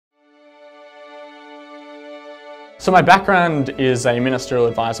So my background is a ministerial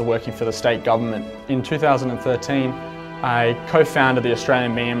advisor working for the state government. In 2013, I co-founded the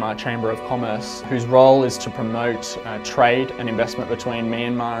Australian Myanmar Chamber of Commerce, whose role is to promote trade and investment between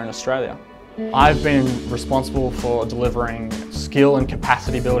Myanmar and Australia. I've been responsible for delivering skill and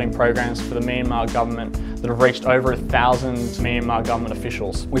capacity building programs for the Myanmar government that have reached over 1,000 Myanmar government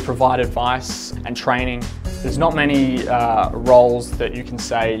officials. We provide advice and training. There's not many roles that you can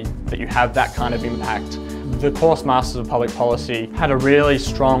say that you have that kind of impact. The course Masters of Public Policy had a really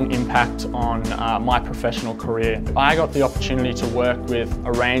strong impact on my professional career. I got the opportunity to work with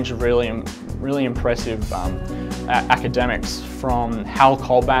a range of really impressive academics, from Hal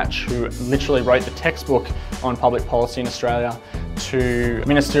Kolbach, who literally wrote the textbook on public policy in Australia, to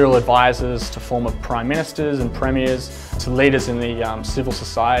ministerial advisors, to former prime ministers and premiers, to leaders in the civil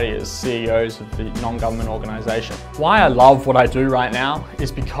society as CEOs of the non-government organisation. Why I love what I do right now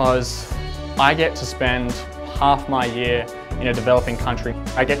is because I get to spend half my year in a developing country.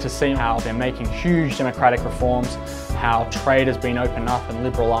 I get to see how they're making huge democratic reforms, how trade has been opened up and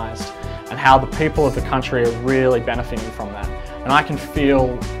liberalised, and how the people of the country are really benefiting from that. And I can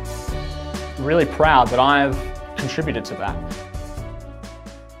feel really proud that I've contributed to that.